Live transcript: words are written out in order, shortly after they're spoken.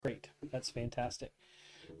That's fantastic.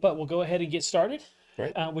 But we'll go ahead and get started.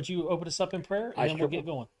 Right. Would you open us up in prayer, and then we'll get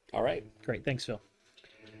going? All right. Great. Thanks, Phil.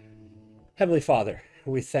 Heavenly Father,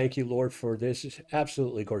 we thank you, Lord, for this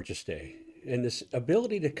absolutely gorgeous day and this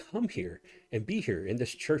ability to come here and be here in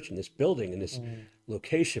this church, in this building, in this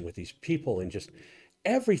location with these people, and just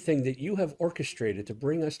everything that you have orchestrated to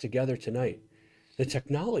bring us together tonight. The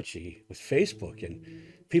technology with Facebook and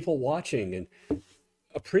people watching and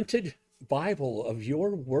a printed Bible of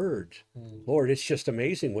your word. Lord, it's just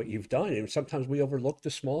amazing what you've done. And sometimes we overlook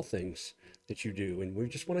the small things that you do. And we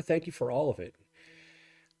just want to thank you for all of it.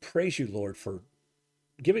 Praise you, Lord, for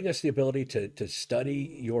giving us the ability to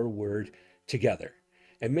study your word together.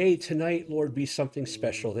 And may tonight, Lord, be something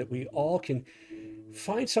special that we all can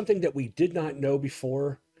find something that we did not know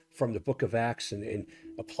before from the book of Acts and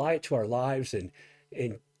apply it to our lives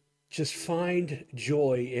and just find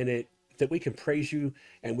joy in it, that we can praise you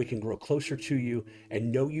and we can grow closer to you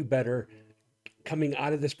and know you better coming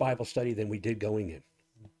out of this Bible study than we did going in.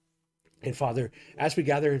 And Father, as we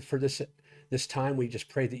gather for this time, we just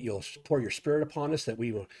pray that you'll pour your Spirit upon us, that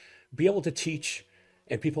we will be able to teach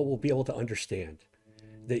and people will be able to understand,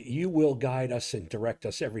 that you will guide us and direct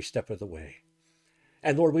us every step of the way.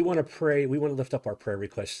 And Lord, we want to pray, we want to lift up our prayer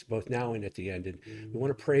requests both now and at the end. And we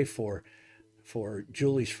want to pray for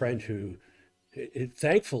Julie's friend who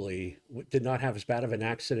thankfully did not have as bad of an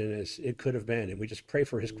accident as it could have been. And we just pray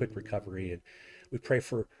for his quick recovery. And we pray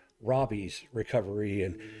for Robbie's recovery.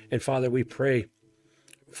 And Father, we pray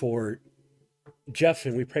for Jeff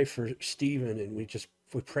and we pray for Stephen. And we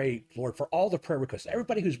pray, Lord, for all the prayer requests,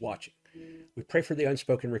 everybody who's watching. We pray for the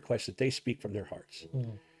unspoken requests that they speak from their hearts.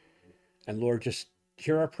 And Lord, just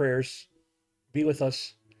hear our prayers, be with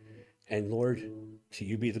us. And Lord, to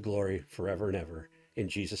you be the glory forever and ever. In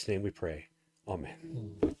Jesus' name we pray.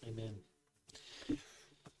 Amen. Amen.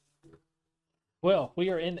 Well, we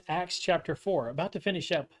are in Acts chapter 4, about to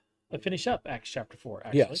finish up Acts chapter 4,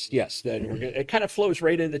 actually. Yes. Then it kind of flows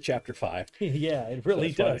right into chapter 5. Yeah, it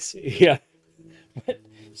really does. Yeah.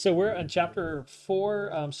 So we're on chapter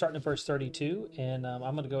 4, starting at verse 32, and I'm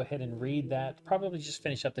going to go ahead and read that, probably just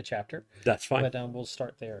finish up the chapter. That's fine. But we'll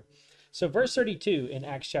start there. So verse 32 in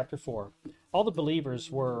Acts chapter 4, all the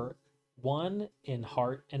believers were one in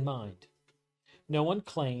heart and mind. No one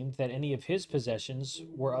claimed that any of his possessions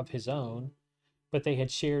were of his own, but they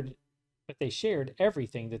shared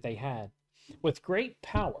everything that they had. With great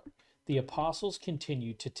power, the apostles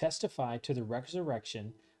continued to testify to the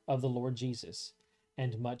resurrection of the Lord Jesus,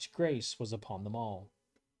 and much grace was upon them all.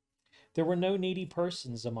 There were no needy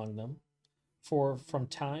persons among them, for from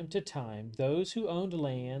time to time those who owned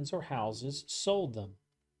lands or houses sold them,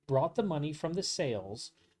 brought the money from the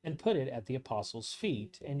sales, and put it at the apostles'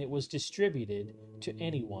 feet, and it was distributed to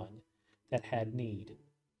anyone that had need.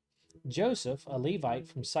 Joseph, a Levite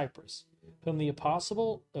from Cyprus, whom the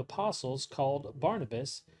apostles called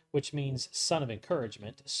Barnabas, which means son of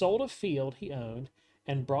encouragement, sold a field he owned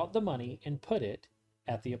and brought the money and put it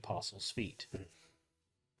at the apostles' feet.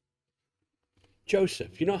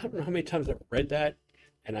 Joseph, I don't know how many times I've read that,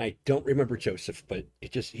 and I don't remember Joseph, but he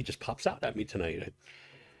just pops out at me tonight.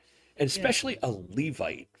 And especially a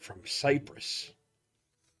Levite from Cyprus,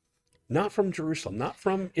 not from Jerusalem, not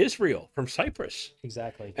from Israel, from Cyprus.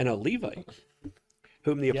 Exactly. And a Levite,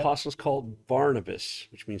 whom the apostles called Barnabas,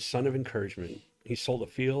 which means son of encouragement. He sold a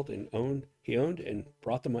field and he owned and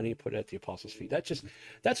brought the money and put it at the apostles' feet.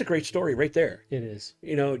 That's a great story right there. It is.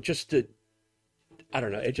 I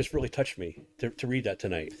don't know, it just really touched me to read that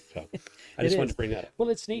tonight. So I just wanted to bring that up. Well,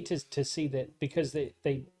 it's neat to see that, because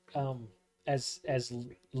they as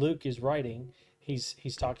Luke is writing,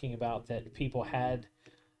 he's talking about that people had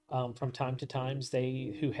from time to time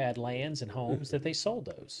who had lands and homes that they sold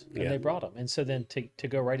those and they brought them. And so then to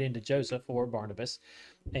go right into Joseph or Barnabas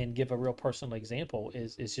and give a real personal example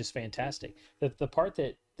is just fantastic. The part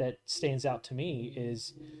that stands out to me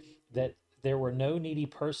is that there were no needy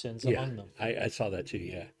persons among them. I saw that too.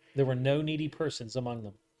 Yeah, there were no needy persons among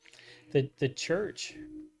them. The church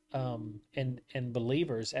and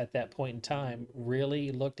believers at that point in time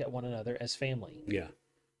really looked at one another as family. Yeah,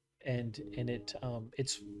 and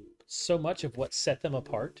it's so much of what set them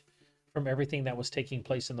apart from everything that was taking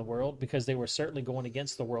place in the world, because they were certainly going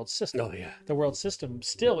against the world system. Oh yeah, the world system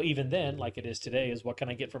still, even then, like it is today, is what can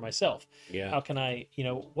I get for myself? Yeah, how can I,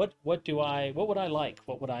 what would I like?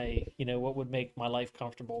 What would I, what would make my life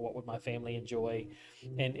comfortable? What would my family enjoy?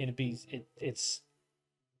 And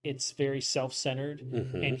it's very self-centered.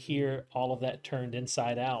 And here all of that turned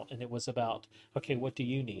inside out, and it was about, okay, what do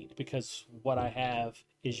you need? Because what I have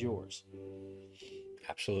is yours.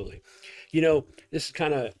 Absolutely. This is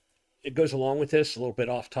kind of it goes along with this, a little bit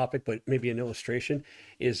off topic, but maybe an illustration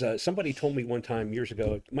is somebody told me one time years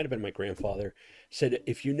ago, it might have been my grandfather, said,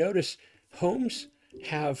 if you notice, homes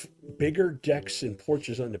have bigger decks and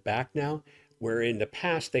porches on the back now, where in the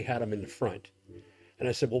past they had them in the front. And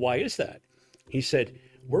I said, well, why is that? He said,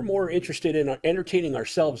 we're more interested in entertaining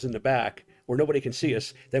ourselves in the back where nobody can see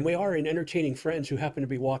us than we are in entertaining friends who happen to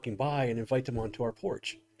be walking by and invite them onto our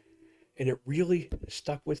porch. And it really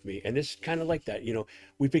stuck with me. And it's kind of like that. You know,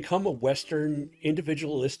 we've become a Western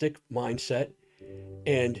individualistic mindset,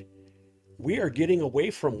 and we are getting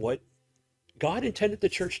away from what God intended the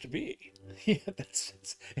church to be. Yeah,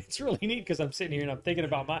 it's really neat because I'm sitting here and I'm thinking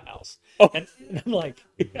about my house. Oh, And I'm like,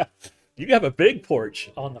 yeah. You have a big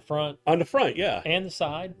porch on the front on the front, yeah. and the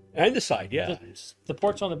side. And the side, yeah. The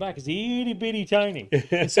porch on the back is itty bitty tiny.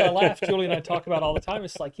 And so I laugh, Julie and I talk about all the time.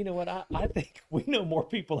 It's like, you know what? I think we know more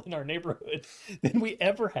people in our neighborhood than we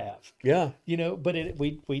ever have. Yeah. You know, but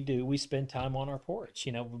we spend time on our porch,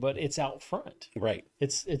 you know, but it's out front. Right.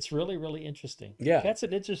 It's really, really interesting. Yeah. That's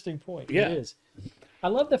an interesting point. Yeah. It is. I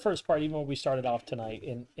love the first part, even when we started off tonight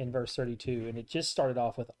in verse 32, and it just started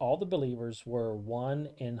off with all the believers were one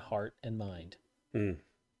in heart and mind. Mm.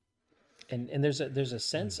 And there's a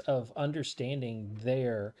sense of understanding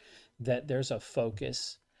there that there's a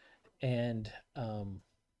focus, and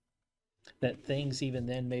that things even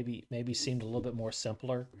then maybe seemed a little bit more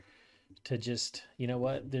simpler to just, you know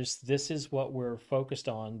what, this is what we're focused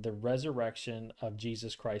on, the resurrection of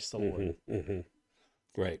Jesus Christ the Lord. Mm-hmm,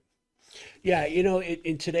 mm-hmm. Right. Yeah, you know,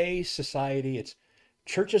 in today's society, it's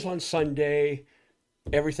churches on Sunday,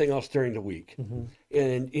 everything else during the week. Mm-hmm.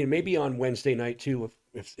 And maybe on Wednesday night too,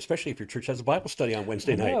 especially if your church has a Bible study on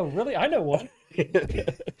Wednesday night. Oh, really? I know one.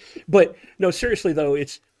 But no, seriously though,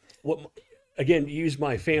 it's what, again, use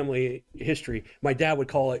my family history. My dad would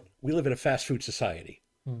call it, we live in a fast food society.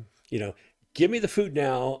 You know, give me the food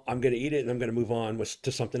now, I'm going to eat it and I'm going to move on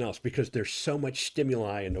to something else because there's so much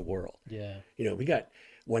stimuli in the world. Yeah. You know,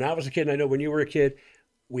 when I was a kid, and I know when you were a kid,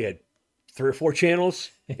 we had 3 or 4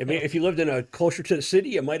 channels. I mean, if you lived in a closer to the city,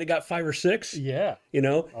 you might have got 5 or 6. Yeah. You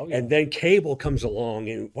know, Oh, yeah. And then cable comes along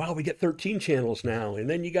and wow, we get 13 channels now. And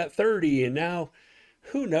then you got 30 and now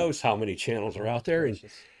who knows how many channels are out there.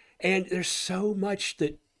 And there's so much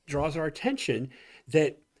that draws our attention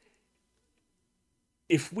that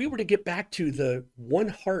if we were to get back to the one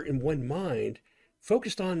heart and one mind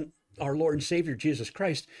focused on our Lord and Savior, Jesus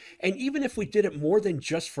Christ, and even if we did it more than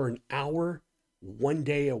just for an hour, one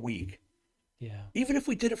day a week, Yeah. even if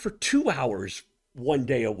we did it for 2 hours, one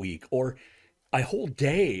day a week, or a whole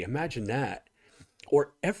day, imagine that,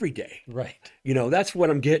 or every day. Right. You know, that's what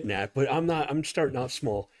I'm getting at, but I'm starting out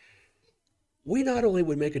small. We not only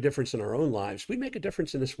would make a difference in our own lives, we make a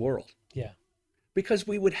difference in this world Yeah. because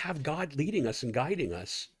we would have God leading us and guiding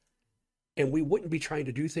us, and we wouldn't be trying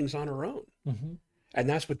to do things on our own. Mm-hmm. And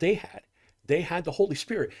that's what they had. They had the Holy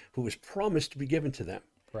Spirit who was promised to be given to them.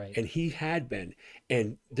 Right. And he had been.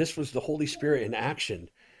 And this was the Holy Spirit in action,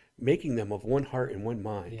 making them of one heart and one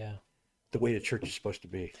mind. Yeah. The way the church is supposed to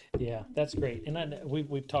be. Yeah, that's great. And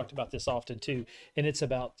we've talked about this often too. And it's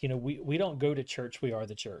about, you know, we don't go to church, we are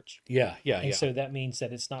the church. Yeah. And so that means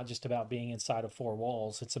that it's not just about being inside of 4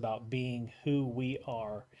 walls. It's about being who we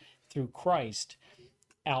are through Christ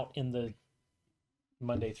out in the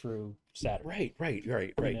Monday through Saturday. Right.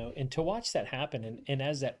 You know, and to watch that happen, and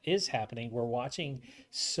as that is happening, we're watching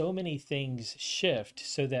so many things shift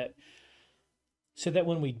so that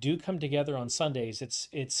when we do come together on Sundays,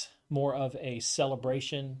 it's more of a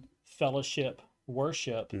celebration, fellowship,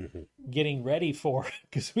 worship, getting ready for,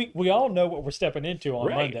 because we all know what we're stepping into on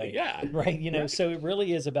Monday. Yeah. Right. You know, so it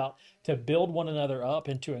really is about to build one another up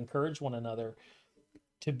and to encourage one another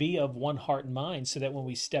to be of one heart and mind, so that when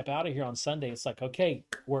we step out of here on Sunday, it's like, okay,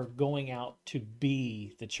 we're going out to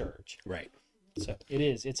be the church. Right. So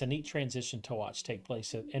it's a neat transition to watch take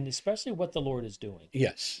place, and especially what the Lord is doing.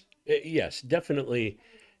 Yes. Yes, definitely.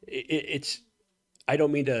 It's, I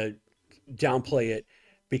don't mean to downplay it,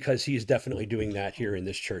 because he's definitely doing that here in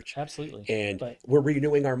this church. Absolutely. And we're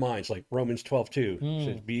renewing our minds, like Romans 12:2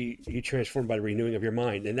 says, be ye transformed by the renewing of your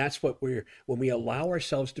mind. And that's what when we allow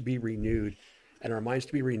ourselves to be renewed and our minds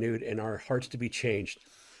to be renewed and our hearts to be changed,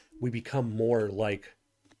 we become more like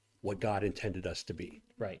what God intended us to be.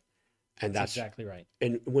 Right. And that's exactly right.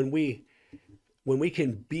 And when we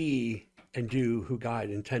can be and do who God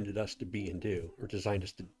intended us to be and do, or designed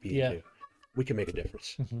us to be and do, we can make a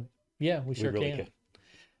difference. Mm-hmm. Yeah, we sure really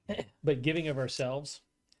can. But giving of ourselves,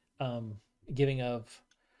 giving of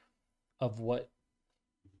what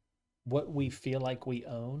we feel like we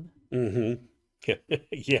own, Mm-hmm.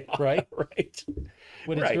 Yeah, right? right,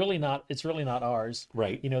 When right, it's really not ours.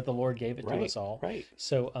 right, The Lord gave it to right, us all. right,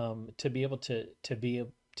 So to be able to be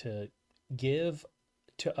able to give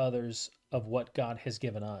to others of what God has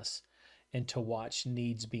given us and to watch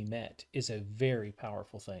needs be met is a very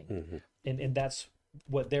powerful thing. hmm And that's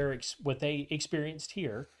what they experienced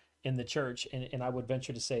here in the church, and I would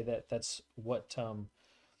venture to say that that's what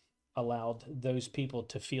allowed those people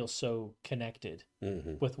to feel so connected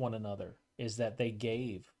hmm with one another, is that they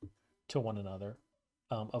gave to one another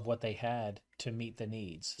of what they had to meet the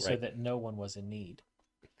needs so right, that no one was in need.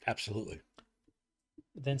 absolutely.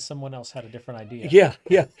 Then someone else had a different idea. Yeah,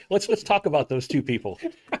 yeah. Let's talk about those two people.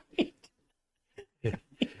 You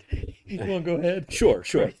want to go ahead? Sure,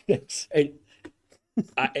 sure. Right, thanks. And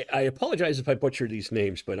I apologize if I butcher these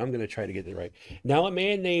names, but I'm going to try to get it right. Now, a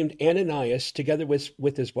man named Ananias, together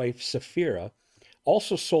with his wife Sapphira,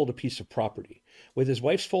 also sold a piece of property. With his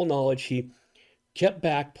wife's full knowledge, he kept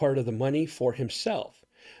back part of the money for himself,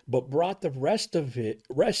 but brought the rest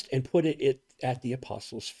and put it at the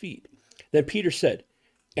apostles' feet. Then Peter said,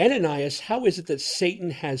 Ananias, how is it that Satan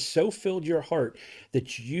has so filled your heart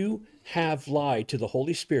that you have lied to the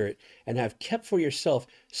Holy Spirit and have kept for yourself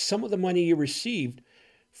some of the money you received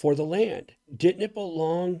for the land? Didn't it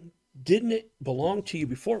belong to you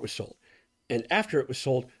before it was sold? And after it was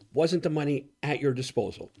sold, wasn't the money at your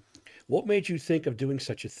disposal? What made you think of doing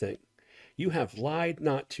such a thing? You have lied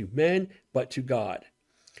not to men, but to God.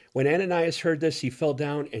 When Ananias heard this, he fell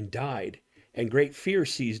down and died, and great fear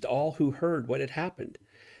seized all who heard what had happened.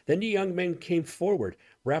 Then the young men came forward,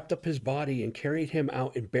 wrapped up his body, and carried him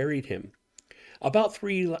out and buried him. About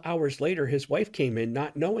 3 hours later, his wife came in,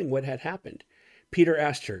 not knowing what had happened. Peter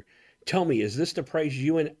asked her, Tell me, is this the price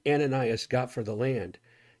you and Ananias got for the land?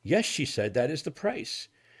 Yes, she said, that is the price.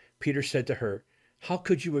 Peter said to her, How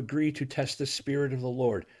could you agree to test the Spirit of the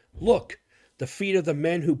Lord? Look, the feet of the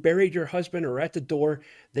men who buried your husband are at the door.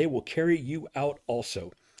 They will carry you out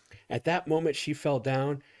also. At that moment she fell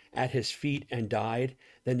down at his feet and died.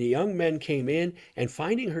 Then the young men came in, and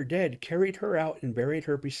finding her dead, carried her out and buried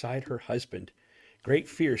her beside her husband. Great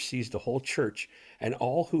fear seized the whole church and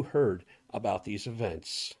all who heard about these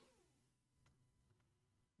events.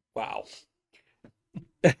 Wow.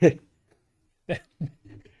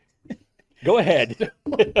 Go ahead.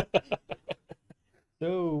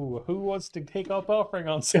 So, who wants to take up offering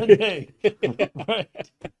on Sunday?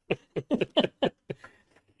 Right.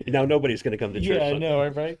 Now nobody's going to come to church. Yeah, I Sunday. know,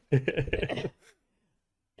 right?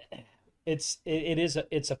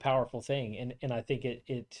 It's a powerful thing, and I think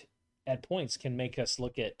it at points can make us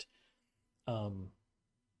look at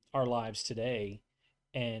our lives today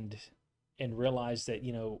and realize that,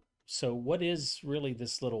 so what is really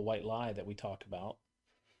this little white lie that we talk about?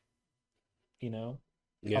 A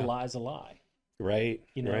Yeah. lie's a lie. Right.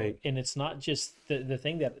 Right. And it's not just the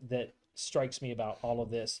thing that strikes me about all of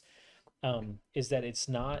this, is that it's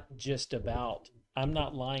not just about, I'm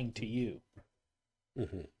not lying to you.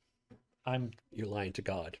 hmm You're lying to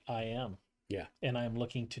God. I am. Yeah. And I'm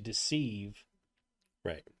looking to deceive.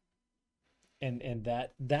 Right. And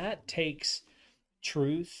that takes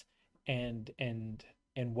truth and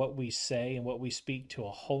what we say and what we speak to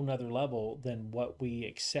a whole nother level than what we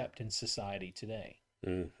accept in society today.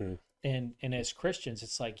 hmm And as Christians,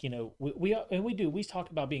 it's like, we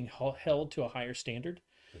talk about being held to a higher standard.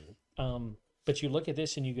 But you look at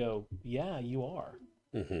this and you go, yeah, you are.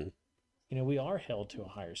 hmm We are held to a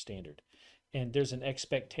higher standard, and there's an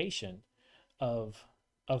expectation of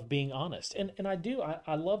being honest. And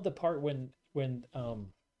I love the part when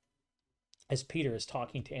as Peter is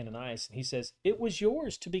talking to Ananias, and he says, it was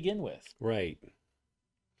yours to begin with. Right.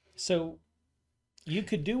 So you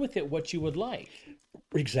could do with it what you would like.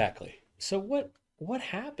 Exactly. So what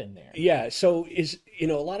happened there? Yeah. So a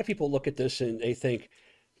lot of people look at this and they think,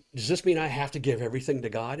 does this mean I have to give everything to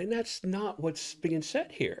God? And that's not what's being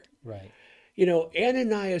said here. Right.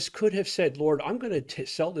 Ananias could have said, Lord, I'm going to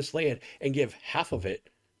sell this land and give half of it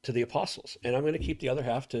to the apostles, and I'm going to keep the other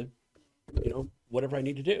half to, whatever I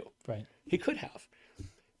need to do. Right. He could have.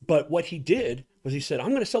 But what he did was he said, I'm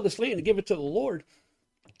going to sell this land and give it to the Lord.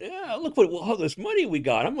 Yeah, look all this money we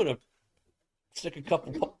got. I'm going to stick a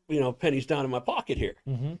couple, pennies down in my pocket here.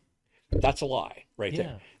 Mm-hmm. That's a lie right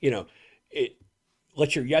there.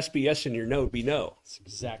 Let your yes be yes and your no be no. That's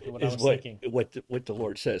exactly what I was thinking. What the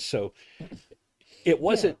Lord says. So it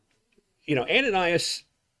wasn't, Ananias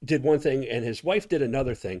did one thing and his wife did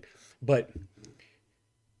another thing. But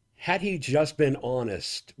had he just been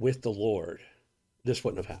honest with the Lord, this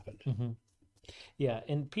wouldn't have happened. Mm-hmm. Yeah,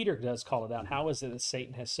 and Peter does call it out. How is it that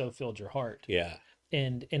Satan has so filled your heart? Yeah.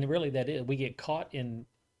 And really that is, we get caught in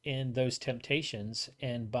in those temptations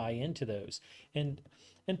and buy into those. And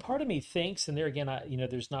part of me thinks, and there again,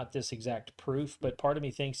 there's not this exact proof, but part of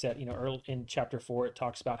me thinks that, early in chapter 4, it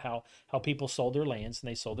talks about how people sold their lands and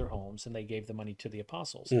they sold their homes and they gave the money to the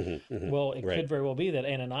apostles. Well, it could very well be that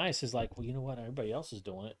Ananias is like, well, you know what? Everybody else is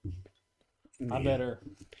doing it. I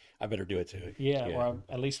better do it too. Yeah, or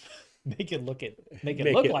at least make it look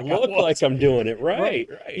like I'm doing it right.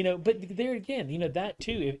 But there again, that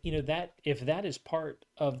too, if that is part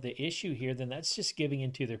of the issue here, then that's just giving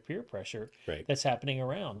into their peer pressure that's happening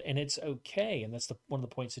around. And it's okay, and that's one of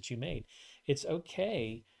the points that you made. It's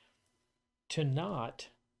okay to not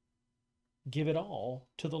give it all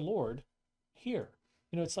to the Lord here.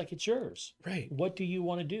 It's like it's yours. Right. What do you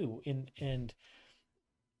want to do?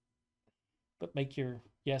 But make your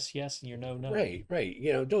yes, yes, and your no, no. Right.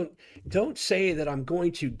 Don't say that I'm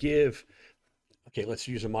going to give. Okay, let's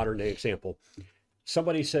use a modern day example.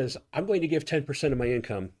 Somebody says, I'm going to give 10% of my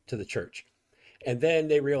income to the church. And then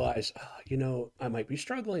they realize, I might be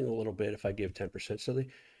struggling a little bit if I give 10%. So they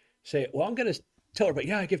say, well, I'm going to tell everybody,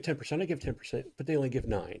 yeah, I give 10%, but they only give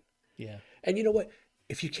 9%. Yeah. And you know what?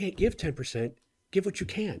 If you can't give 10%, give what you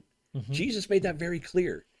can. Jesus made that very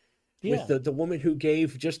clear. With the woman who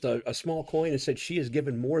gave just a small coin and said she has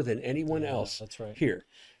given more than anyone else. That's right. Here.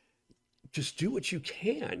 Just do what you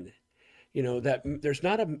can. That there's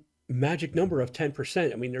not a magic number of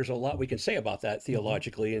 10%. I mean, there's a lot we can say about that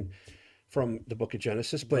theologically and from the book of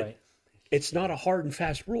Genesis, but it's not a hard and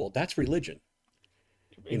fast rule. That's religion.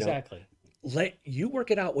 Exactly. Let you work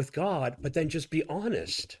it out with God, but then just be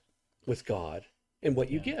honest with God and what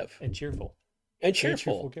you give. And cheerful.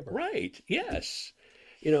 Giver. Right. Yes.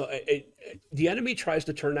 The enemy tries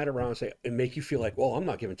to turn that around and make you feel like, well, I'm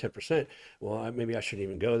not giving 10%. Well, maybe I shouldn't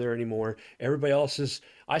even go there anymore. Everybody else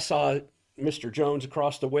I saw Mr. Jones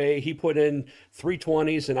across the way. He put in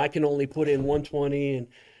 320s and I can only put in 120. And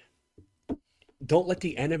don't let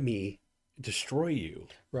the enemy destroy you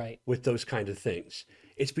with those kind of things.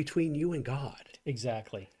 It's between you and God.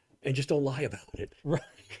 Exactly. And just don't lie about it. Right.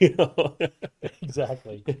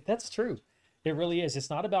 Exactly. That's true. It really is.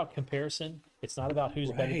 It's not about comparison. It's not about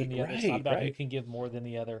who's better than the other. It's not about who can give more than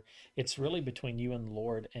the other. It's really between you and the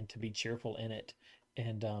Lord, and to be cheerful in it,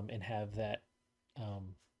 and have that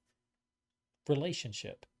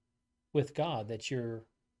relationship with God that you're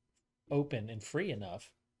open and free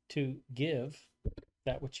enough to give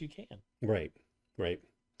that which you can. Right.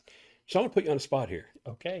 So I'm gonna put you on the spot here.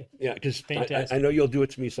 Okay. Yeah, because I know you'll do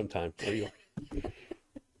it to me sometime.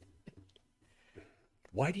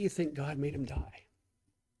 Why do you think God made him die?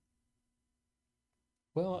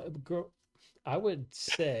 Well, I would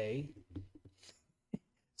say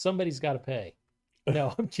somebody's got to pay.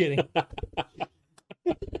 No, I'm kidding.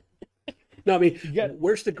 No, I mean,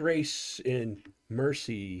 where's the grace and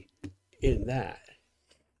mercy in that?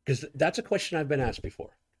 Because that's a question I've been asked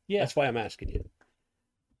before. Yeah. That's why I'm asking you.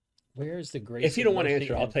 Where's the grace? If you don't want to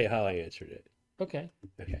answer, I'll tell you how I answered it. Okay.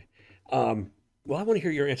 Well, I want to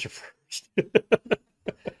hear your answer first.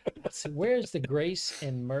 So where's the grace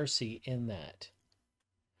and mercy in that?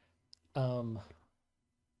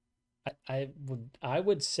 I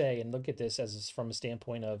would say, and look at this as from a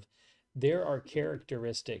standpoint of, there are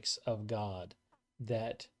characteristics of God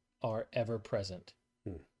that are ever present.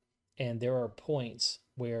 And there are points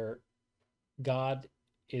where God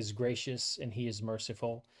is gracious and he is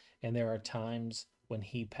merciful, and there are times when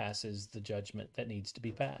he passes the judgment that needs to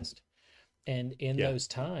be passed. And in those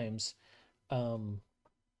times,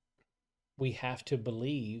 we have to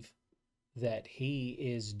believe that he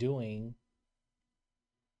is doing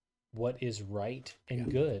what is right and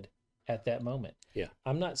good at that moment. Yeah.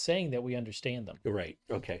 I'm not saying that we understand them. Right.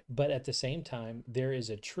 Okay. But at the same time, there is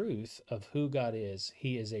a truth of who God is.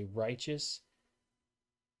 He is a righteous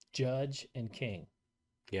judge and king.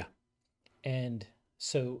 Yeah. And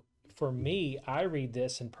so for me, I read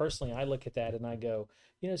this and personally I look at that and I go,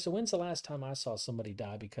 so when's the last time I saw somebody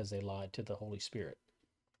die because they lied to the Holy Spirit?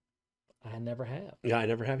 I never have. Yeah, I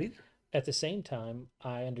never have either. At the same time,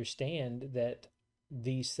 I understand that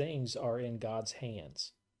these things are in God's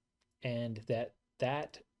hands, and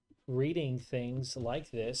that reading things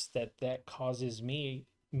like this, that causes me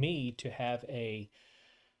to have a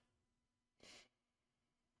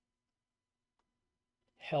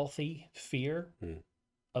healthy fear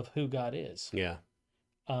of who God is. Yeah.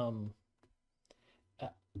 And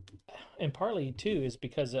partly too is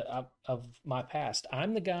because of my past.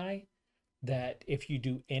 I'm the guy that if you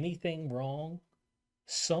do anything wrong,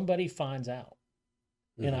 somebody finds out,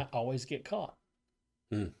 and I always get caught.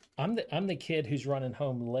 I'm the kid who's running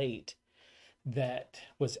home late that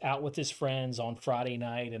was out with his friends on Friday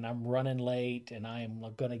night, and I'm running late and I am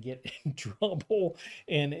going to get in trouble,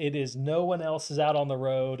 and it is no one else is out on the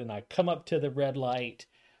road, and I come up to the red light.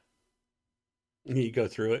 You go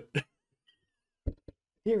through it.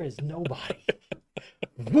 There is nobody.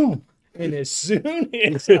 Boom. And as soon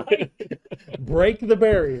as I break the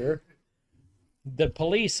barrier, the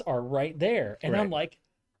police are right there. And I'm like,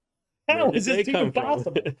 how is this even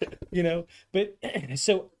possible? But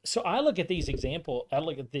so I look at these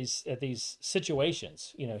at these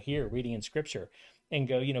situations, here reading in scripture and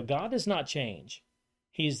go, God does not change.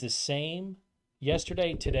 He's the same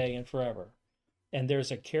yesterday, today, and forever. And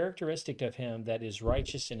there's a characteristic of him that is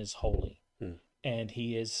righteous and is holy. And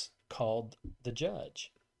he is called the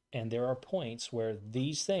judge. And there are points where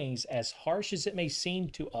these things, as harsh as it may seem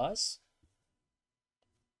to us,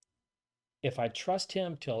 if I trust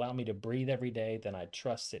him to allow me to breathe every day, then I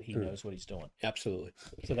trust that he knows what he's doing. Absolutely.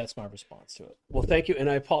 So that's my response to it. Well, thank you. And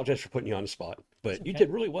I apologize for putting you on the spot, but you did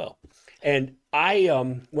really well. And I,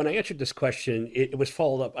 when I answered this question, it was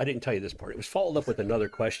followed up. I didn't tell you this part. It was followed up with another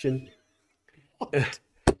question.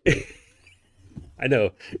 I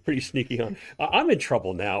know, pretty sneaky, huh? I'm in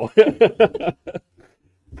trouble now.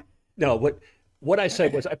 No, what I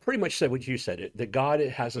said was, I pretty much said what you said, that God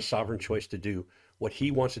has a sovereign choice to do what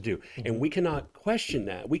he wants to do. And we cannot question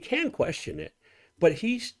that. We can question it, but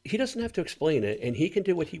he doesn't have to explain it, and he can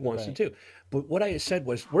do what he wants to do. But what I said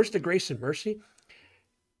was, where's the grace and mercy?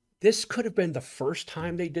 This could have been the first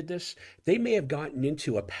time they did this. They may have gotten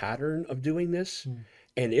into a pattern of doing this.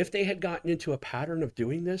 And if they had gotten into a pattern of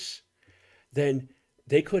doing this, then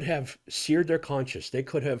they could have seared their conscience. They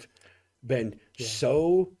could have been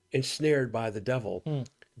so ensnared by the devil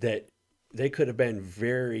that they could have been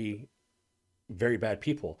very, very bad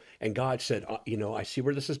people. And God said, I see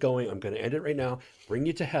where this is going. I'm going to end it right now, bring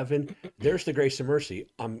you to heaven. There's the grace and mercy.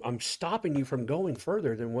 I'm stopping you from going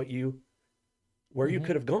further than where you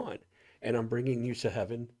could have gone. And I'm bringing you to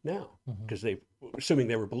heaven now, because assuming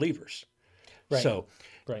they were believers. Right. So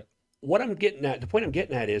what I'm getting at, the point I'm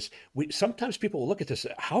getting at is, sometimes people will look at this,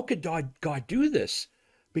 how could God do this?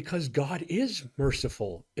 Because God is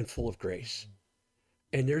merciful and full of grace.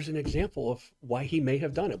 And there's an example of why he may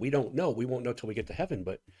have done it. We don't know. We won't know till we get to heaven,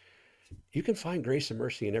 but you can find grace and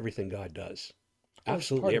mercy in everything God does.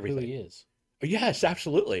 Absolutely everything. Who he is. Yes,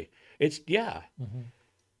 absolutely. It's,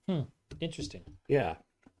 Interesting. Yeah.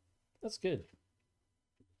 That's good.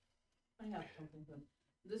 I have something, but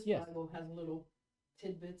this Bible has little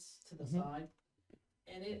tidbits to the side,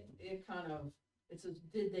 and it kind of, it says,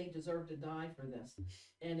 did they deserve to die for this?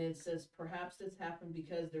 And it says, perhaps this happened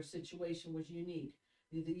because their situation was unique.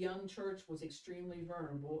 The young church was extremely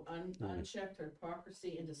vulnerable. Unchecked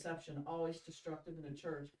hypocrisy and deception, always destructive in a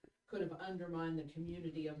church, could have undermined the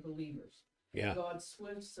community of believers. Yeah. God's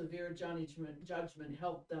swift, severe judgment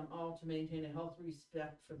helped them all to maintain a healthy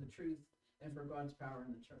respect for the truth and for God's power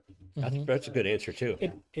in the church. That's a good answer too.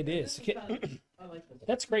 It is. I like this.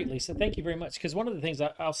 That's great, Lisa. Thank you very much. Because one of the things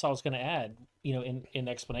I also was going to add, in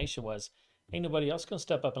explanation was, ain't nobody else going to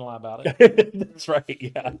step up and lie about it. That's right.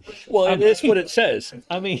 Yeah. Well, and that's what it says.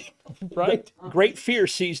 I mean, right? Great fear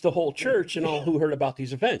seized the whole church and all who heard about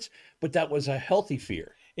these events. But that was a healthy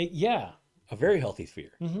fear. A very healthy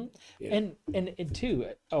fear. Yeah. And too,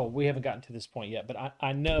 we haven't gotten to this point yet, but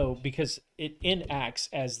I know, because it in Acts,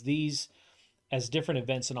 as different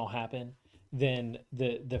events and all happen, then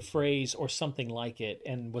the phrase or something like it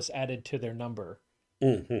and was added to their number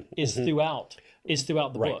is throughout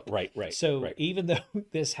the book. Right. So even though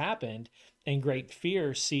this happened and great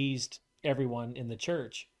fear seized everyone in the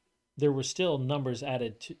church, there were still numbers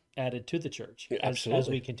added to the church as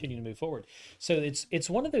we continue to move forward. So it's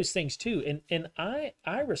one of those things too. And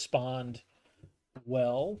I respond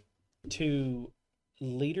well to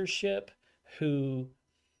leadership who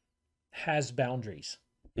has boundaries.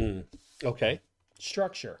 Okay.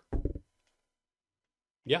 Structure.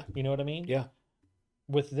 Yeah. You know what I mean? Yeah.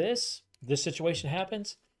 With this situation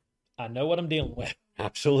happens, I know what I'm dealing with.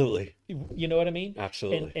 Absolutely. You know what I mean?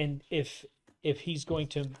 Absolutely. And if he's going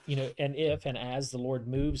to, and as the Lord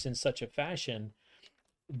moves in such a fashion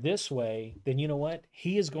this way, then you know what?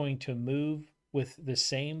 He is going to move with the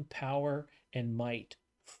same power and might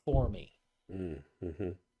for me.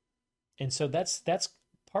 And so that's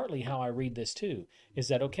partly how I read this too, is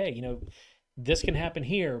that, okay, this can happen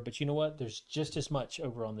here, but you know what? There's just as much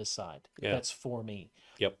over on this side. Yeah. That's for me.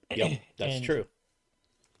 Yep. That's true.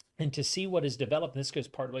 And to see what is developed, and this goes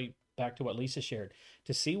partly back to what Lisa shared,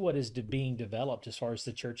 to see what is being developed as far as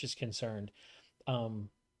the church is concerned,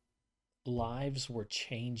 lives were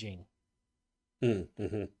changing. And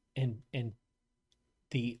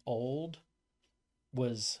the old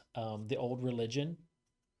was the old religion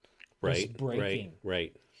was Right, breaking,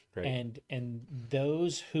 right. and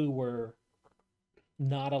those who were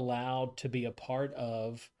not allowed to be a part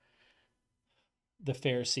of the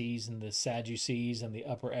Pharisees and the Sadducees and the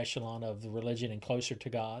upper echelon of the religion and closer to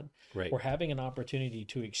God Right. were having an opportunity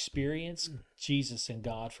to experience Jesus and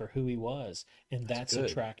God for who he was. And that's good.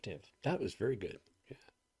 attractive. That was very good. Yeah.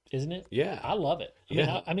 Isn't it? Yeah. I love it.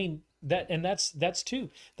 I mean that, and that's too,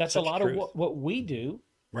 that's Such a lot truth. of what we do.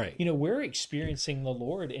 Right. You know, we're experiencing the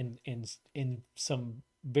Lord in some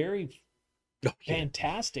very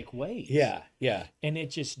fantastic ways. Yeah, yeah. And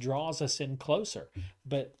it just draws us in closer.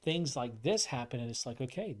 But things like this happen, and it's like,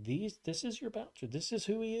 okay, this is your boundary. This is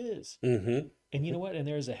who he is. Mm-hmm. And you know what? And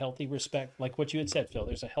there's a healthy respect, like what you had said, Phil.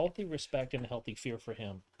 There's a healthy respect and a healthy fear for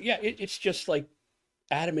him. Yeah, it's just like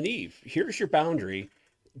Adam and Eve. Here's your boundary.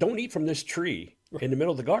 Don't eat from this tree in the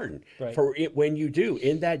middle of the garden. Right. For it, when you do,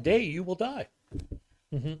 in that day, you will die.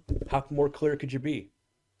 Mm-hmm. How more clear could you be?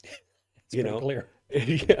 It's pretty clear.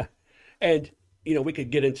 Yeah. And, we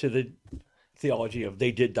could get into the theology of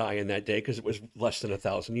they did die in that day because it was less than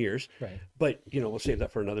 1,000 years. Right. But, we'll save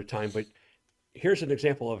that for another time. But here's an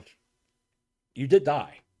example of you did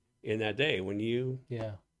die in that day when you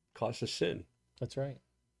caused a sin. That's right.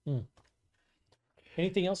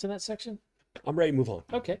 Anything else in that section? I'm ready to move on.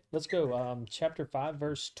 Okay, let's go. Chapter 5,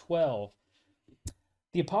 verse 12.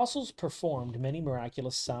 The apostles performed many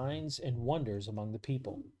miraculous signs and wonders among the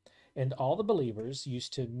people, and all the believers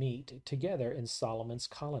used to meet together in Solomon's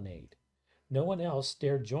colonnade. No one else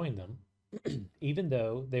dared join them, even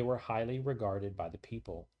though they were highly regarded by the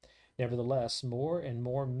people. Nevertheless, more and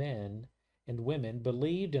more men and women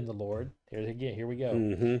believed in the Lord. Here we go.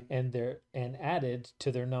 Mm-hmm. And added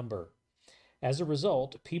to their number. As a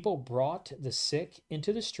result, people brought the sick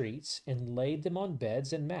into the streets and laid them on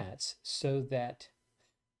beds and mats so that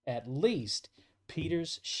at least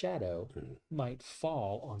Peter's shadow might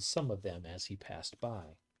fall on some of them as he passed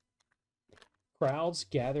by. Crowds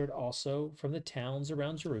gathered also from the towns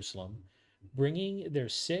around Jerusalem, bringing their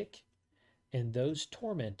sick and those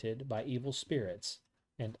tormented by evil spirits,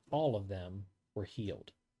 and all of them were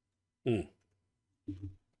healed.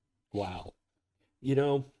 Wow.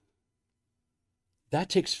 That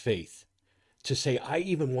takes faith to say, I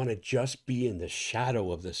even want to just be in the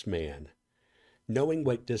shadow of this man, knowing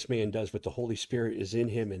what this man does, what the Holy Spirit is in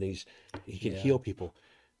him, and he can heal people.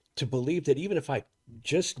 To believe that even if I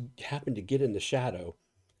just happen to get in the shadow,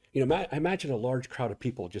 I imagine a large crowd of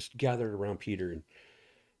people just gathered around Peter,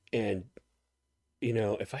 and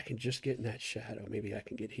if I can just get in that shadow, maybe I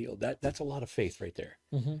can get healed. That's a lot of faith right there.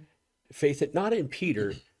 Mm-hmm. Faith that not in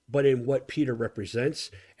Peter, but in what Peter represents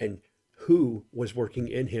and who was working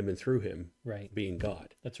in him and through him, right? Being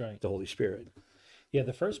God. That's right. The Holy Spirit. Yeah,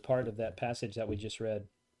 the first part of that passage that we just read,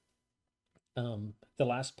 the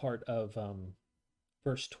last part of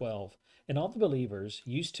verse 12, and all the believers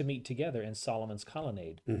used to meet together in Solomon's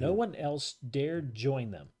colonnade. Mm-hmm. No one else dared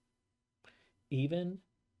join them, even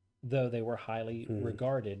though they were highly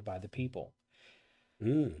regarded by the people.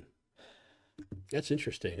 That's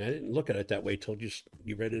interesting. I didn't look at it that way till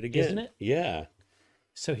you read it again. Isn't it? Yeah.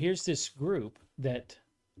 So here's this group that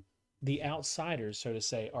the outsiders, so to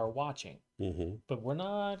say, are watching. Mm-hmm. But we're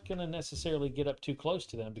not going to necessarily get up too close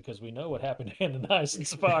to them because we know what happened to Annanias and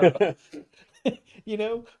Sapphira.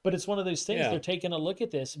 But it's one of those things. Yeah. They're taking a look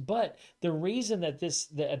at this. But the reason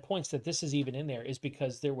that points that this is even in there is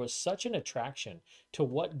because there was such an attraction to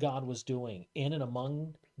what God was doing in and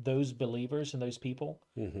among those believers and those people.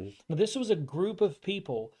 Mm-hmm. Now, this was a group of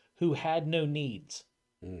people who had no needs.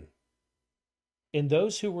 And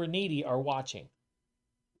those who were needy are watching.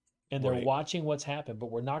 And they're watching what's happened,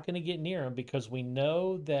 but we're not going to get near them because we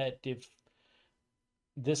know that if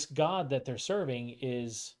this God that they're serving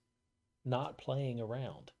is not playing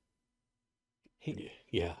around. He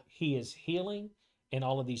is healing, and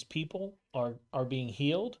all of these people are being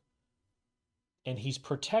healed, and he's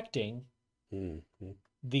protecting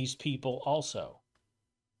these people also.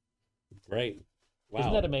 Right. Wow.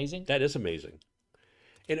 Isn't that amazing? That is amazing.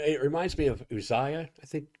 And it reminds me of Uzziah, I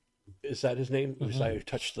think. Is that his name? Mm-hmm. Uzziah who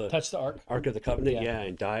touched the Ark of the Covenant,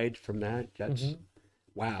 and died from that. That's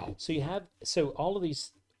wow. So all of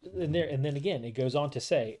these and then again it goes on to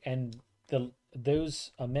say, and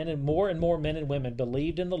those men and more men and women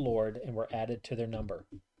believed in the Lord and were added to their number.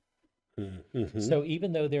 Mm-hmm. So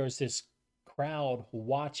even though there is this crowd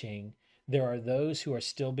watching, there are those who are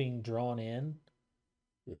still being drawn in,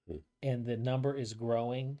 and the number is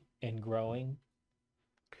growing and growing.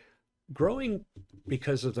 Growing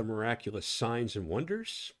because of the miraculous signs and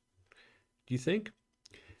wonders, do you think?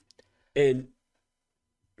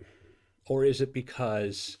 Or is it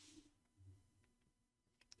because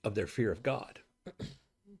of their fear of God,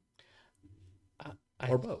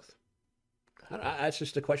 or both? That's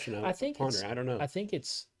just a question I ponder. I don't know. I think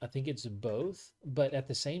it's both, but at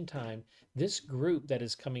the same time, this group that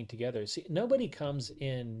is coming together. See, nobody comes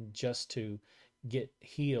in just to get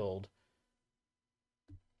healed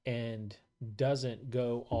and doesn't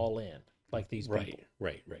go all in like these people.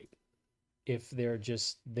 Right. If they're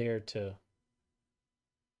just there to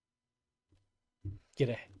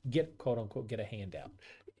get quote unquote get a handout.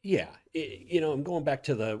 Yeah, I'm going back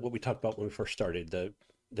to what we talked about when we first started,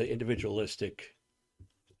 the individualistic,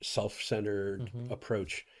 self-centered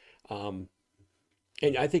approach. And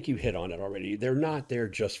I think you hit on it already. They're not there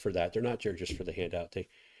just for that. They're not there just for the handout.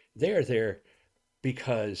 They're there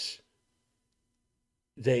because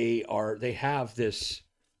they have this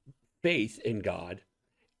faith in God,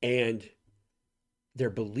 and they're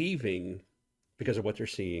believing because of what they're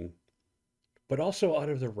seeing, but also out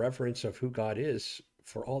of the reverence of who God is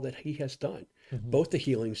for all that he has done, both the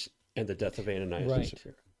healings and the death of Annanias and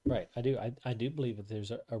Sapphira. Right. I do believe that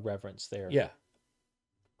there's a reverence there. Yeah.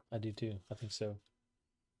 I do too. I think so.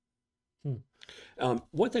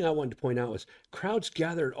 One thing I wanted to point out was crowds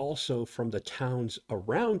gathered also from the towns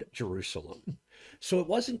around Jerusalem. So it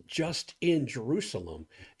wasn't just in Jerusalem.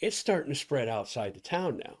 It's starting to spread outside the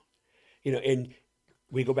town now. And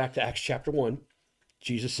we go back to Acts chapter 1.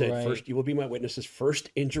 Jesus said, first, you will be my witnesses first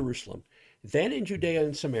in Jerusalem, then in Judea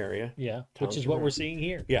and Samaria. Yeah, which is what we're seeing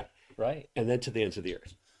here. Yeah. Right. And then to the ends of the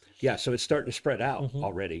earth. Yeah, so it's starting to spread out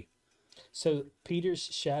already. So Peter's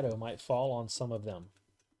shadow might fall on some of them.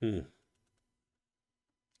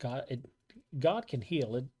 God can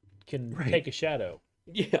heal. It can take a shadow.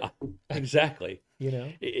 Yeah, exactly.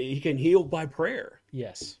 He can heal by prayer.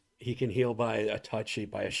 Yes. He can heal by a touch,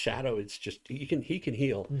 by a shadow. It's just he can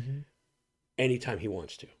heal anytime he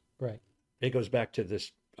wants to. Right. It goes back to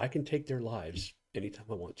this: I can take their lives anytime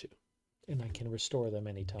I want to, and I can restore them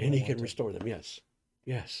anytime. And he can restore them.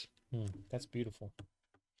 Yes. That's beautiful.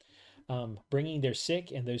 Bringing their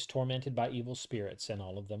sick and those tormented by evil spirits, and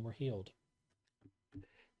all of them were healed.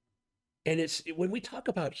 And it's when we talk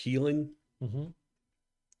about healing.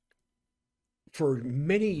 For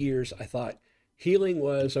many years, I thought healing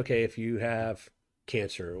was okay if you have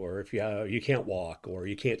cancer, or if you can't walk, or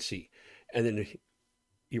you can't see, and then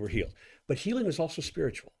you were healed. But healing is also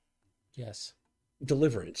spiritual. Yes.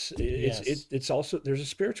 Deliverance. It's also, there's a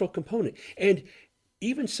spiritual component. And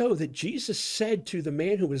even so, that Jesus said to the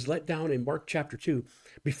man who was let down in Mark chapter 2,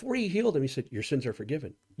 before he healed him, he said, your sins are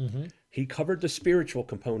forgiven. He covered the spiritual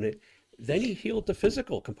component, then he healed the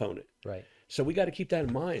physical component. Right. So we got to keep that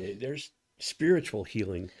in mind. There's spiritual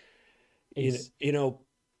healing. And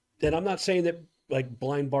I'm not saying that like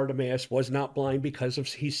blind Bartimaeus was not blind because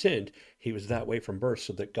he sinned. He was that way from birth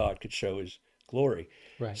so that God could show his glory.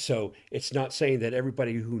 Right. So it's not saying that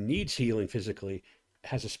everybody who needs healing physically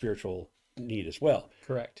has a spiritual need as well.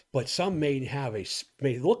 Correct. But some may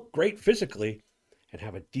look great physically and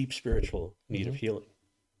have a deep spiritual need of healing.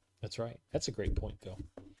 That's right. That's a great point, Phil.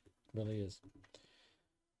 It really is.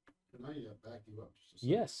 Can I back you up just a second?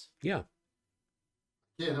 Yes. Yeah.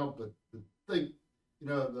 Can't help but think,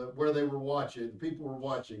 where they were watching, people were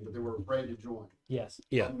watching, but they were afraid to join. Yes.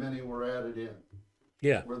 Yeah. How many were added in?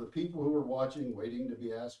 Yeah. Were the people who were watching waiting to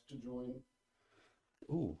be asked to join?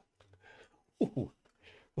 Ooh,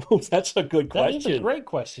 that's a good question. That is a great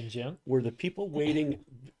question, Jim. Were the people waiting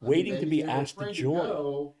to be asked to join?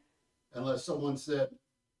 Go unless someone said,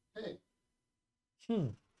 hey,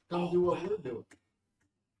 come do what we're doing.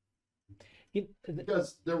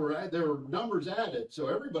 Because there were numbers added, so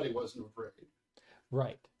everybody wasn't afraid.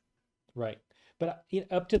 Right. But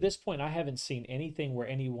up to this point, I haven't seen anything where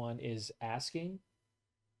anyone is asking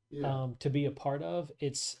to be a part of.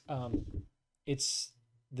 It's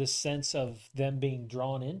the sense of them being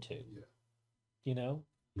drawn into. And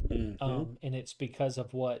it's because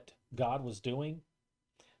of what God was doing.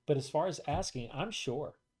 But as far as asking, I'm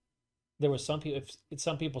sure there was some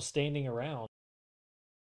people standing around.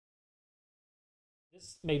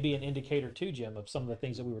 This may be an indicator too, Jim, of some of the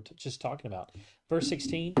things that we were just talking about. Verse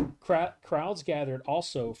 16, crowds gathered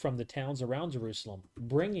also from the towns around Jerusalem,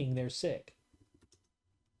 bringing their sick.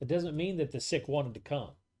 It doesn't mean that the sick wanted to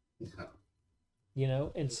come.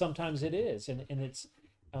 And sometimes it is. And it's,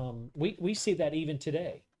 we see that even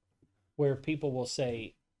today, where people will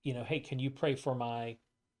say, hey, can you pray for my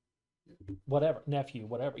nephew,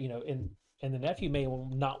 and the nephew may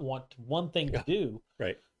not want one thing to do.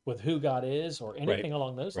 Right. With who God is or anything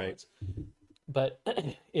along those lines. But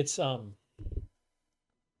it's but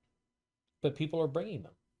people are bringing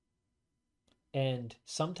them. And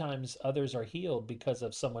sometimes others are healed because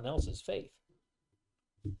of someone else's faith.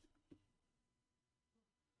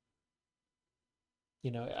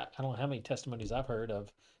 You know, I don't know how many testimonies I've heard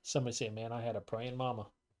of somebody saying, "Man, I had a praying mama."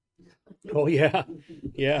 Oh yeah,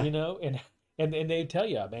 yeah. You know, and they tell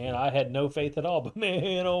you, "Man, I had no faith at all, but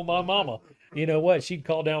man, oh my mama, you know what? She'd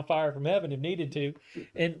call down fire from heaven if needed to."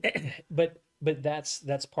 And but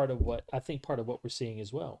that's part of what I think part of what we're seeing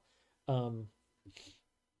as well. Um,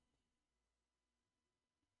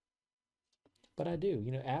 but I do,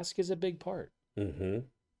 you know, ask is a big part. Mm-hmm.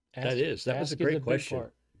 Ask, That was a ask is a great big question.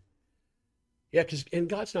 part. Yeah, because and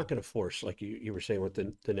God's not going to force, like you were saying with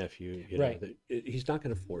the nephew, you know, Right. that He's not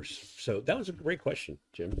going to force. So that was a great question,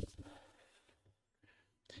 Jim.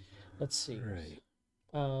 Let's see. Right.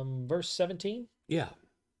 Verse 17. Yeah.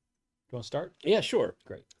 You want to start? Yeah, sure.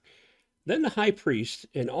 Great. Then the high priest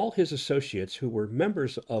and all his associates, who were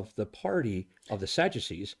members of the party of the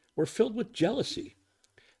Sadducees, were filled with jealousy.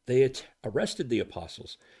 They had arrested the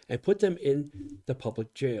apostles and put them in the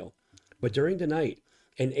public jail. But during the night,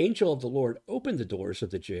 an angel of the Lord opened the doors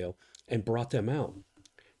of the jail and brought them out.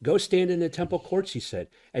 Go stand in the temple courts, he said,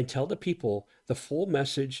 and tell the people the full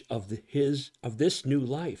message of this new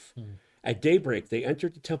life. At daybreak, they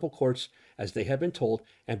entered the temple courts as they had been told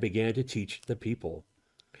and began to teach the people.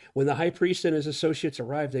 When the high priest and his associates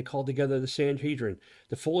arrived, they called together the Sanhedrin,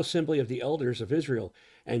 the full assembly of the elders of Israel,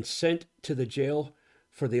 and sent to the jail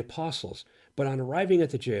for the apostles. But on arriving at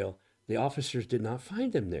the jail, the officers did not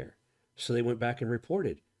find them there. So they went back and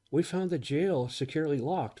reported, "We found the jail securely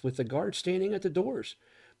locked with the guards standing at the doors.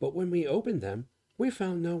 But when we opened them, we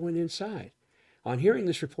found no one inside." On hearing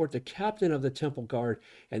this report, the captain of the temple guard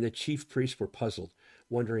and the chief priests were puzzled,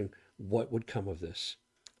 wondering what would come of this.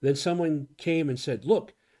 Then someone came and said,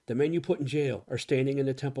 "Look, the men you put in jail are standing in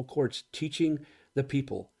the temple courts teaching the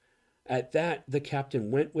people." At that, the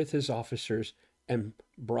captain went with his officers and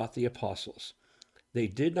brought the apostles. They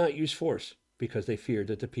did not use force because they feared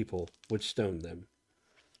that the people would stone them.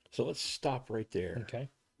 So let's stop right there. Okay.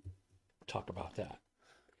 Talk about that.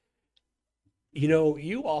 You know,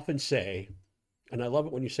 you often say, and I love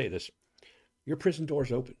it when you say this, your prison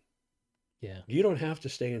door's open. Yeah. You don't have to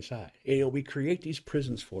stay inside. And, you know, we create these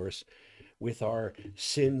prisons for us with our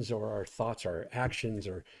sins or our thoughts, our actions,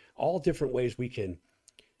 or all different ways we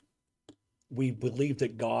believe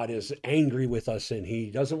that God is angry with us and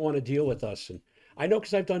he doesn't want to deal with us. And I know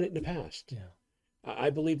because I've done it in the past. Yeah. I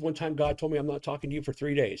believe one time God told me, "I'm not talking to you for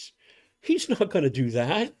 3 days." He's not going to do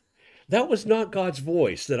that. That was not God's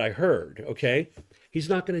voice that I heard, okay? He's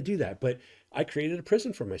not going to do that. But I created a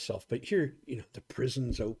prison for myself. But here, you know, the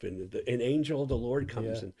prison's open. An angel of the Lord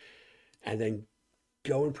comes and then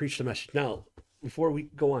go and preach the message. Now, before we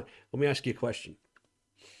go on, let me ask you a question.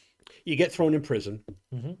 You get thrown in prison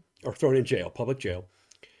or thrown in jail, public jail.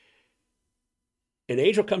 An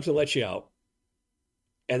angel comes and lets you out.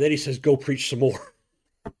 And then he says, "Go preach some more."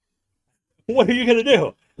 What are you going to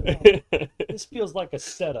do? This feels like a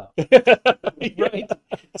setup, right?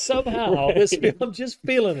 Somehow, Right. I'm just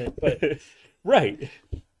feeling it. But Right.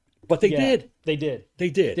 But they did. They did. They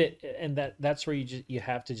did. And that's where you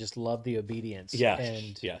have to just love the obedience. Yes.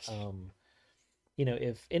 And Yes. you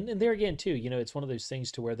know, and there again too, you know, it's one of those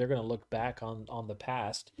things to where they're going to look back on the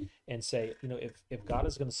past and say, you know, if God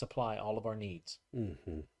is going to supply all of our needs,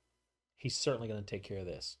 he's certainly going to take care of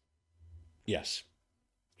this. Yes.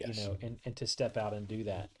 Yes. You know, and to step out and do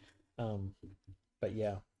that. But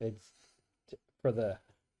yeah, it's for the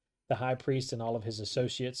high priest and all of his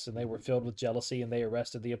associates, and they were filled with jealousy, and they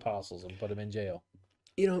arrested the apostles and put them in jail.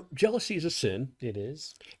 You know, jealousy is a sin, It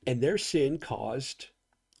is. and their sin caused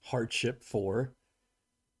hardship for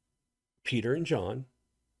Peter and John,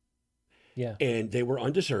 Yeah. and they were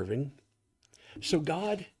undeserving. So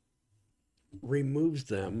God removes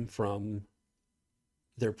them from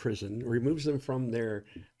their prison, removes them from their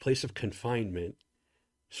place of confinement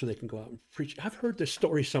so they can go out and preach. I've heard this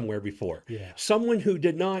story somewhere before. Yeah. Someone who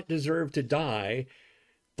did not deserve to die,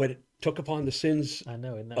 but took upon the sins I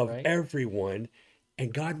know, isn't that of right? everyone,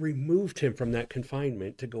 and God removed him from that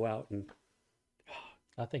confinement to go out and...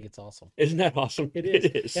 I think it's awesome. Isn't that awesome? It is.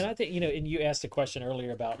 It is. And I think, you know, and you asked a question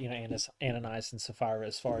earlier about, you know, Annanias and Sapphira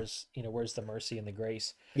as far as, you know, where's the mercy and the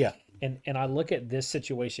grace? Yeah. And I look at this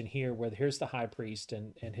situation here where here's the high priest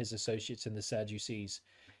and his associates and the Sadducees,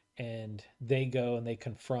 and they go and they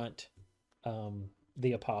confront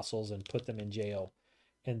the apostles and put them in jail.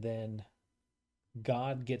 And then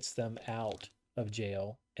God gets them out of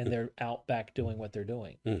jail and they're out back doing what they're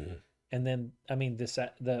doing. Mm-hmm. And then, I mean,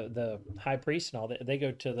 the high priest and all that, they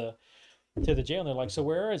go to the jail and they're like, "So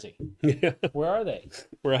where is he? Yeah. Where are they?"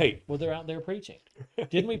 Right. Well, they're out there preaching.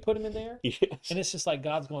 Didn't we put him in there? Yes. And it's just like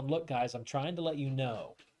God's going, "Look, guys, I'm trying to let you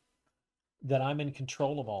know that I'm in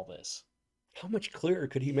control of all this. How much clearer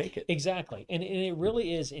could he make it? Exactly. And it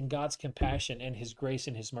really is in God's compassion and his grace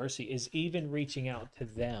and his mercy is even reaching out to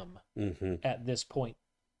them at this point.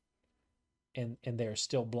 And they're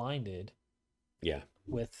still blinded. Yeah.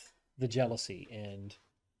 With the jealousy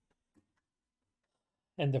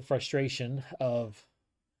and the frustration of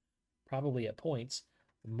probably at points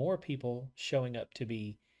more people showing up to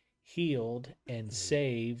be healed and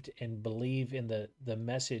saved and believe in the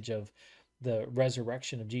message of the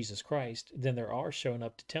resurrection of Jesus Christ than there are showing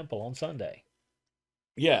up to temple on Sunday.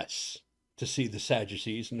 Yes, to see the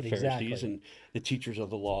Sadducees and the Pharisees Exactly. and the teachers of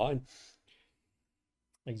the law. And,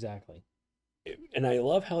 exactly. And I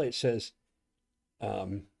love how it says,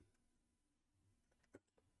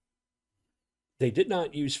 they did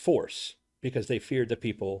not use force because they feared the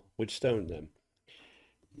people would stone them.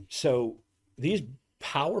 So these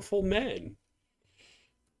powerful men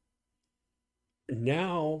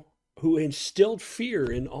now who instilled fear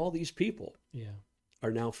in all these people are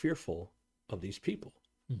now fearful of these people.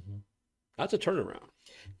 Mm-hmm. That's a turnaround.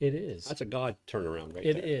 It is. That's a God turnaround right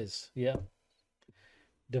there. It is, yeah.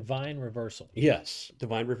 Divine reversal. Yes,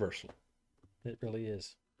 divine reversal. It really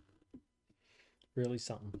is. Really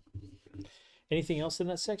something. Anything else in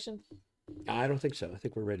that section? I don't think so. I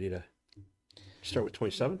think we're ready to start with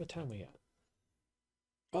 27. What time are we at?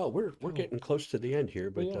 Oh, we're getting close to the end here,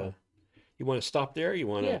 but you want to stop there? You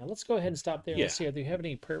want to? Yeah, let's go ahead and stop there. Yeah. Let's see. Do you have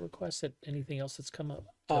any prayer requests? Anything else that's come up?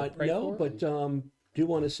 No, but do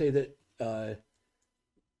want to say that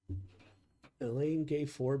Elaine Gay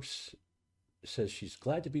Forbes says she's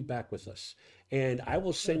glad to be back with us, and I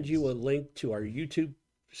will send you a link to our YouTube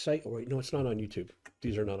site. Oh, wait, no, it's not on YouTube.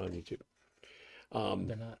 These are not on YouTube.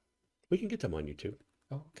 They're not. We can get them on YouTube.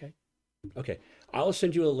 Oh, okay. Okay, I'll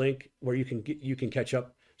send you a link where you can catch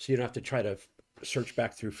up, so you don't have to try to search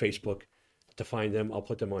back through Facebook to find them. I'll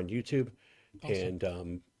put them on YouTube, awesome.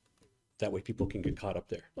 And that way people can get caught up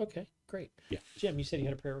there. Okay, great. Yeah, Jim, you said you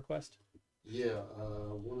had a prayer request. Yeah,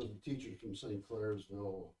 one of the teachers from St.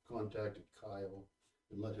 Clairsville contacted Kyle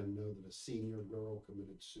and let him know that a senior girl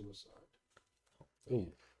committed suicide.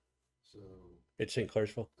 Ooh. So it's St.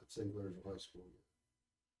 Clairsville? At St. Clairsville High School.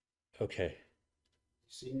 Okay.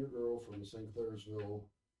 Senior girl from St. Clairsville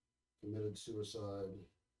committed suicide.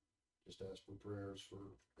 Just ask for prayers for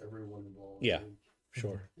everyone involved. Yeah,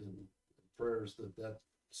 sure. And prayers that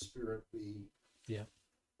spirit be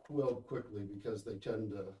quelled quickly, because they tend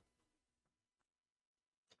to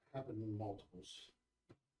happen in multiples.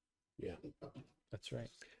 Yeah, that's right.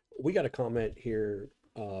 We got a comment here.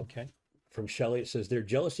 Okay. From Shelley. It says their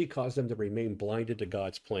jealousy caused them to remain blinded to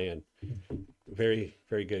God's plan. Very,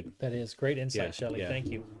 very good. That is great insight, Shelley. Thank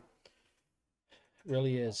you.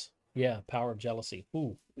 Really is. Yeah, power of jealousy.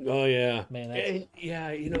 Ooh. Oh yeah, man.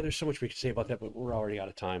 Yeah, there's so much we could say about that, but we're already out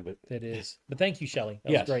of time. But it is. But thank you, Shelley.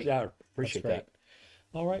 That was great. Yeah, appreciate that.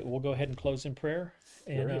 All right, we'll go ahead and close in prayer,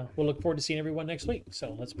 and we'll look forward to seeing everyone next week.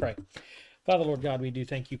 So let's pray. Father, Lord God, we do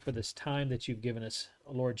thank you for this time that you've given us,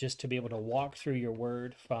 Lord, just to be able to walk through your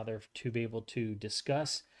word, Father, to be able to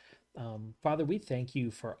discuss. Father, we thank you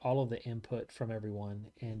for all of the input from everyone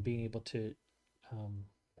and being able to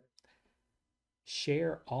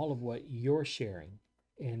share all of what you're sharing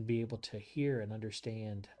and be able to hear and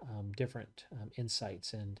understand different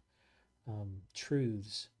insights and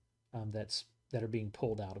truths that are being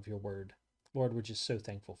pulled out of your word. Lord, we're just so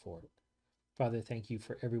thankful for it. Father, thank you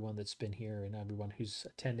for everyone that's been here and everyone who's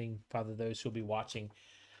attending. Father, those who'll be watching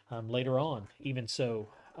later on, even so,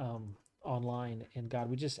 online. And God,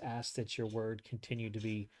 we just ask that your word continue to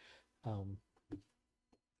be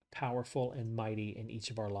powerful and mighty in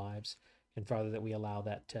each of our lives. And Father, that we allow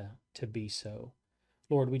that to be so.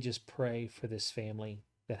 Lord, we just pray for this family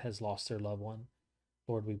that has lost their loved one.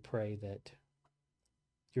 Lord, we pray that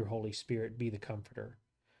your Holy Spirit be the comforter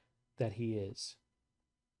that he is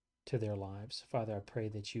to their lives. Father, I pray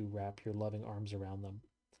that you wrap your loving arms around them.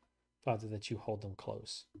 Father, that you hold them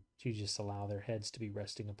close. That you just allow their heads to be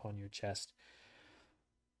resting upon your chest.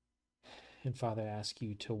 And Father, I ask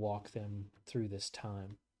you to walk them through this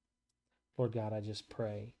time. Lord God, I just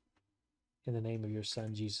pray in the name of your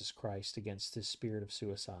Son, Jesus Christ, against this spirit of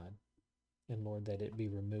suicide. And Lord, that it be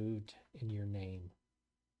removed in your name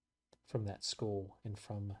from that school and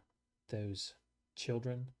from those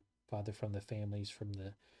children, Father, from the families, from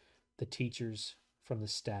the teachers, from the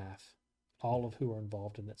staff, all of who are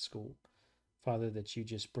involved in that school. Father, that you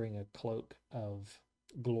just bring a cloak of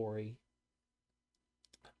glory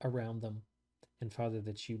around them. And Father,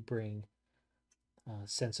 that you bring a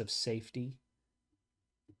sense of safety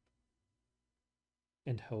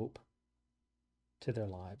and hope to their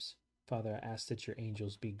lives. Father, I ask that your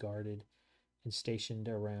angels be guarded and stationed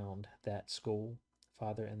around that school,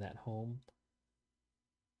 Father, and that home.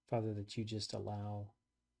 Father, that you just allow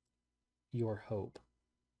your hope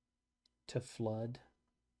to flood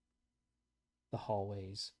the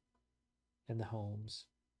hallways and the homes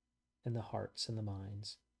and the hearts and the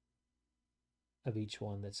minds of each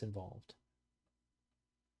one that's involved.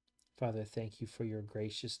 Father, thank you for your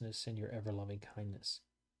graciousness and your ever-loving kindness.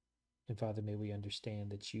 And Father, may we understand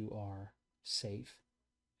that you are safe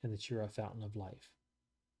and that you're a fountain of life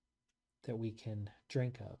that we can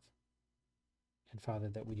drink of. And Father,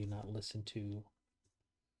 that we do not listen to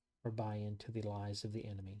or buy into the lies of the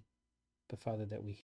enemy, but Father, that we